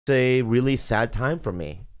a really sad time for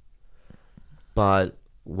me. But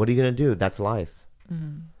what are you gonna do? That's life.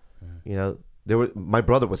 You know, my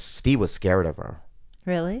brother Steve was scared of her.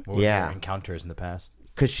 Really? What was your encounters in the past?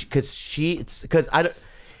 Because I don't,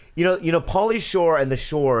 you know, Pauly Shore and the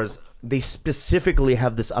Shores, they specifically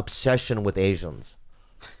have this obsession with Asians.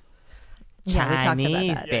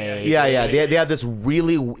 Chinese, baby. Yeah. They have this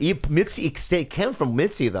really Mitzi. It came from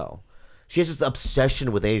Mitzi though. She has this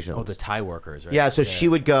obsession with Asians. Oh, the Thai workers, right? Yeah, so she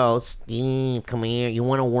would go, Steve, come here. You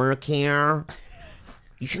want to work here?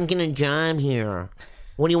 You shouldn't get a job here.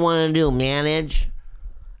 What do you want to do? Manage?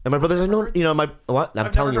 And my brother's like, no, you know, what?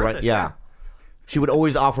 I'm telling you, right? Yeah. She would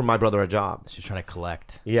always offer my brother a job. She's trying to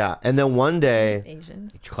collect. Yeah, and then one day, Asian.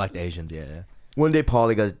 Collect Asians, yeah. One day,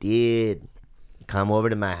 Paulie goes, dude, come over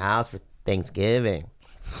to my house for Thanksgiving.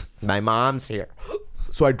 My mom's here.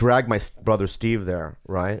 So I dragged my brother Steve there,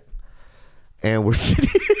 right? And we're sitting.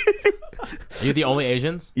 You're the only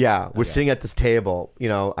Asians? Yeah, we're sitting at this table. You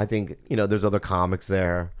know, I think, you know, there's other comics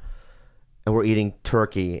there. And we're eating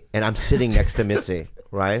turkey. And I'm sitting next to Mitzi,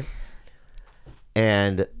 right?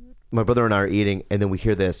 And my brother and I are eating. And then we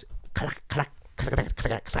hear this, clack, clack, clack,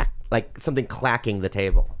 clack, clack, like something clacking the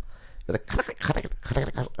table. Like,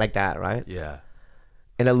 like that, right? Yeah.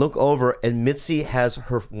 And I look over, and Mitzi has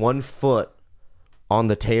her one foot on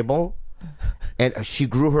the table. And she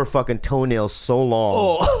grew her fucking toenails so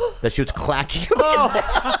long that she was clacking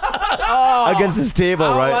against this table,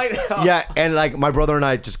 right? Yeah, and like my brother and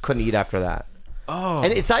I just couldn't eat after that. Oh,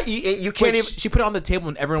 and it's not you can't even. She put it on the table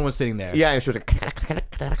when everyone was sitting there. Yeah, and she was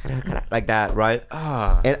like that, right?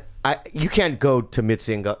 And you can't go to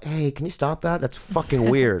Mitzi and go, "Hey, can you stop that? That's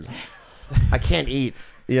fucking weird. I can't eat."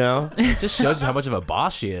 You know, it just shows you how much of a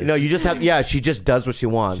boss she is. No, you just have. Yeah, she just does what she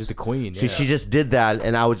wants. She's the queen. She just did that,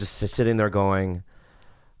 and I was just sitting there going,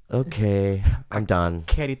 "Okay, I'm done.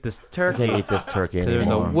 Can't eat this turkey. Can't eat this turkey anymore." There's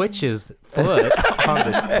a witch's foot on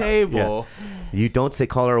the table. Yeah. You don't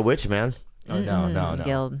call her a witch, man. Oh no.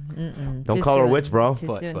 Guild. Don't call her a witch, bro.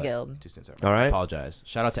 Too soon, Guild. Too soon, sorry. All right. I apologize.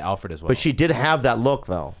 Shout out to Alfred as well. But she did have that look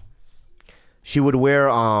though. She would wear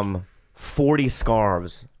 40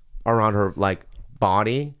 scarves around her like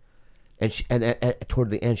body. And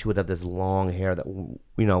toward the end, she would have this long hair that,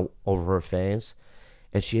 you know, over her face.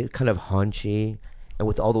 And she had kind of hunchy. And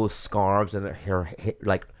with all those scarves and her hair,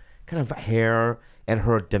 like, kind of hair and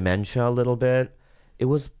her dementia a little bit. It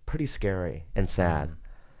was pretty scary and sad.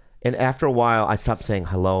 And after a while, I stopped saying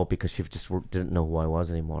hello because she just didn't know who I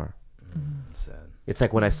was anymore. Sad. It's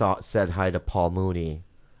like when I said hi to Paul Mooney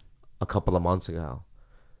a couple of months ago.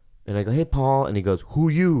 And I go, hey, Paul. And he goes, who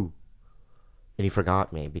you? And he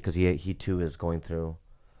forgot me because he too is going through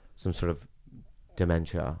some sort of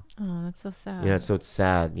dementia. Oh, that's so sad. You know, so it's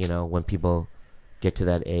sad, you know, when people get to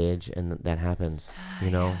that age and that happens, you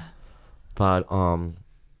know. But on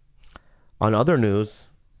other news,